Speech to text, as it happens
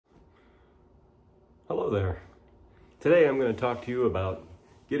Hello there. Today I'm going to talk to you about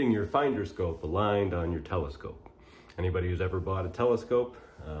getting your finder scope aligned on your telescope. Anybody who's ever bought a telescope,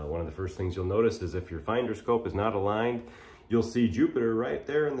 one of the first things you'll notice is if your finder scope is not aligned, you'll see Jupiter right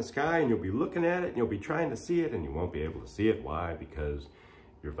there in the sky and you'll be looking at it and you'll be trying to see it and you won't be able to see it. Why? Because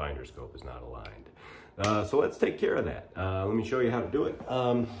your finder scope is not aligned. So let's take care of that. Let me show you how to do it.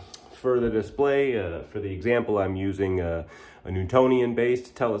 For the display, for the example, I'm using a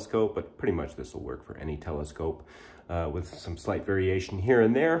Newtonian-based telescope, but pretty much this will work for any telescope with some slight variation here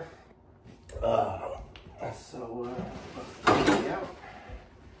and there. Let's take it out.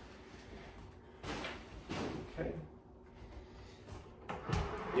 Okay.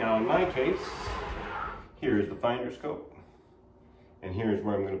 Now, in my case, here is the finder scope, and here's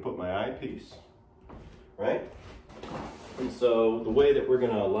where I'm going to put my eyepiece, right? And so the way that we're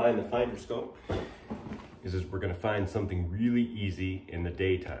going to align the finder scope is we're going to find something really easy in the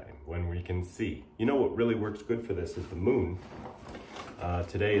daytime when we can see. You know what really works good for this is the moon.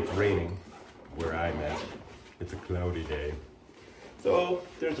 Today it's raining where I'm at. It's a cloudy day. So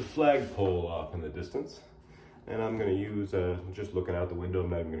there's a flagpole off in the distance. And I'm going to use, just looking out the window, I'm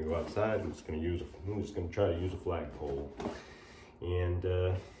not even going to go outside. I'm just going to try to use a flagpole. And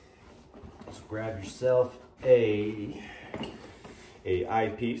so grab yourself a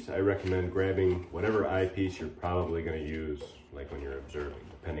eyepiece. I recommend grabbing whatever eyepiece you're probably going to use, like when you're observing,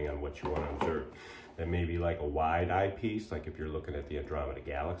 depending on what you want to observe. That may be like a wide eyepiece, like if you're looking at the Andromeda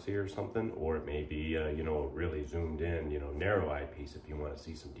Galaxy or something, or it may be, you know, a really zoomed in, narrow eyepiece if you want to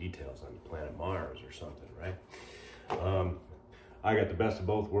see some details on the planet Mars or something, right? I got the best of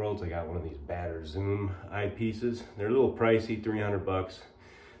both worlds. I got one of these Baader Zoom eyepieces. They're a little pricey, 300 bucks.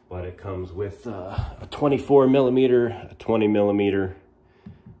 But it comes with a 24 millimeter, a 20 millimeter,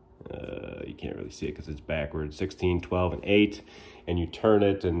 you can't really see it because it's backwards, 16, 12, and 8, and you turn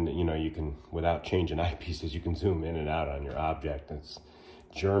it and, you can, without changing eyepieces, you can zoom in and out on your object. It's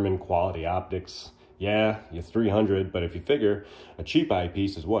German quality optics. Yeah, you're 300, but if you figure a cheap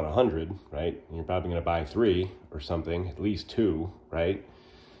eyepiece is what, 100, right? And you're probably going to buy 3 or something, at least 2, right?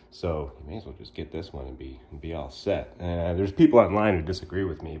 So you may as well just get this one and be all set. There's people online who disagree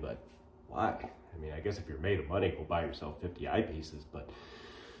with me, but why? I mean, I guess if you're made of money, go buy yourself 50 eyepieces, but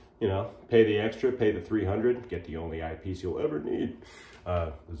pay the extra, pay the 300, get the only eyepiece you'll ever need.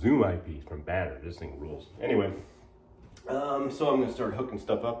 The Zoom eyepiece from Baader, this thing rules. Anyway, so I'm gonna start hooking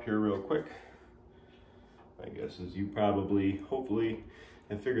stuff up here real quick. I guess as you probably, hopefully,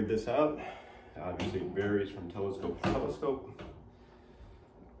 have figured this out. Obviously it varies from telescope to telescope.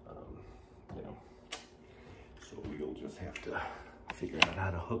 So you'll just have to figure out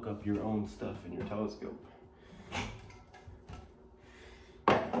how to hook up your own stuff in your telescope.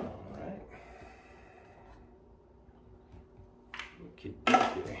 All right. Okay.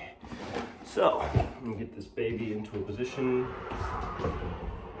 So let me get this baby into a position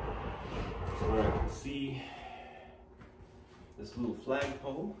where I can see this little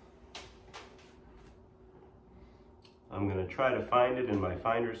flagpole. I'm going to try to find it in my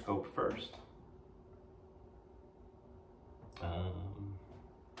finder scope first.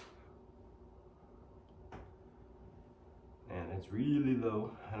 And it's really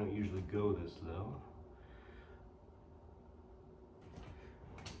low. I don't usually go this low.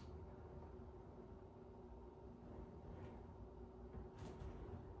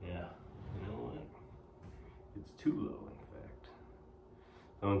 Yeah, you know what? It's too low, in fact.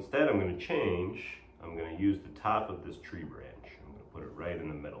 So instead I'm going to change. I'm going to use the top of this tree branch. I'm going to put it right in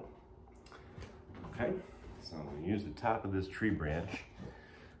the middle. Okay? So I'm going to use the top of this tree branch.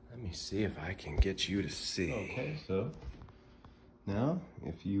 Let me see if I can get you to see. Okay, so now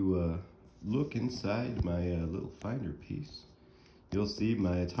if you look inside my little finder piece, you'll see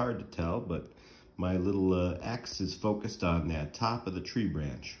it's hard to tell, but my little X is focused on that top of the tree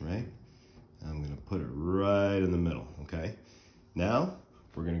branch, right? I'm going to put it right in the middle, okay? Now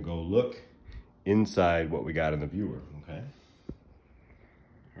we're going to go look inside what we got in the viewer, okay?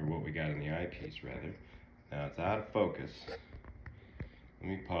 Or what we got in the eyepiece, rather. Now it's out of focus. Let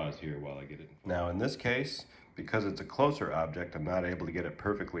me pause here while I get it. Now in this case, because it's a closer object, I'm not able to get it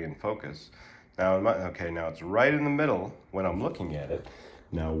perfectly in focus. Now, now it's right in the middle when I'm looking at it.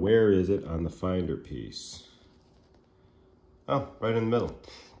 Now where is it on the finder piece? Oh, right in the middle.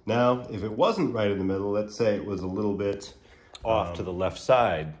 Now, if it wasn't right in the middle, let's say it was a little bit off to the left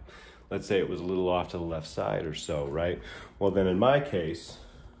side. Let's say it was a little off to the left side or so, right? Well, then in my case,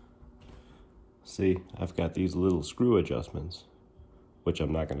 see, I've got these little screw adjustments, which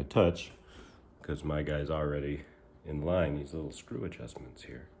I'm not going to touch because my guy's already in line, these little screw adjustments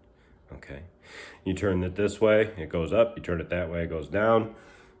here. Okay, you turn it this way, it goes up. You turn it that way, it goes down.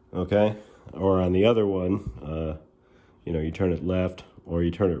 Okay, or on the other one, you know, you turn it left or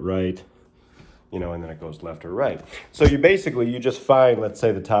you turn it right, you know, and then it goes left or right. So you just find, let's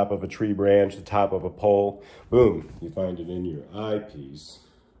say, the top of a tree branch, the top of a pole, boom, you find it in your eyepiece,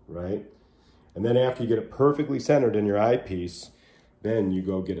 right? And then after you get it perfectly centered in your eyepiece, then you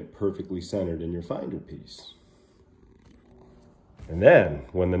go get it perfectly centered in your finder piece. And then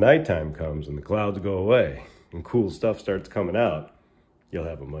when the nighttime comes and the clouds go away and cool stuff starts coming out, you'll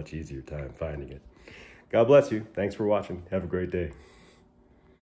have a much easier time finding it. God bless you. Thanks for watching. Have a great day.